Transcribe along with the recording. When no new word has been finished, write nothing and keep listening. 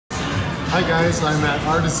Hi guys, I'm at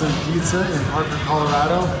Artisan Pizza in Parker,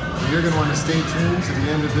 Colorado. And you're going to want to stay tuned to the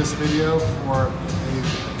end of this video for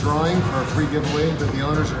a drawing for a free giveaway that the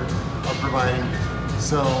owners are providing.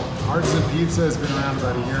 So Artisan Pizza has been around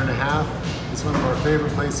about a year and a half. It's one of our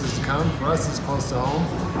favorite places to come. For us, it's close to home.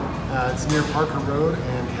 It's near Parker Road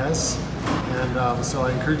and Hess. And so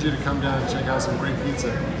I encourage you to come down and check out some great pizza.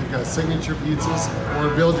 They've got signature pizzas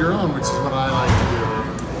or build your own, which is what I like to do.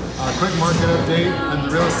 Quick market update on the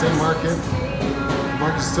real estate market. The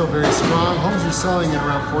market's still very strong. Homes are selling in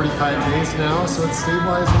around 45 days now, so it's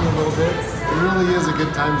stabilizing a little bit. It really is a good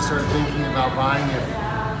time to start thinking about buying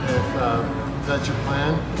if that's your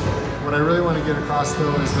plan. What I really want to get across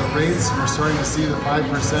though is the rates. We're starting to see the 5%,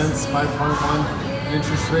 5.1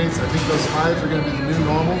 interest rates. I think those 5s are going to be the new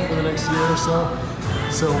normal for the next year or so.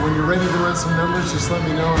 So when you're ready to run some numbers, just let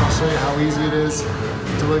me know and I'll show you how easy it is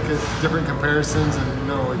to look at different comparisons and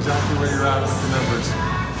know exactly where you're at with the numbers.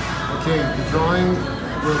 Okay, the drawing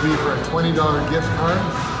will be for a $20 gift card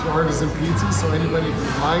to Artisan Pizza, so anybody who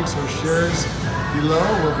likes or shares below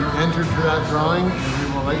will be entered for that drawing and we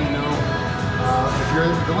will let you know if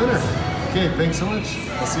you're the winner. Okay, thanks so much.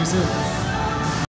 I'll see you soon.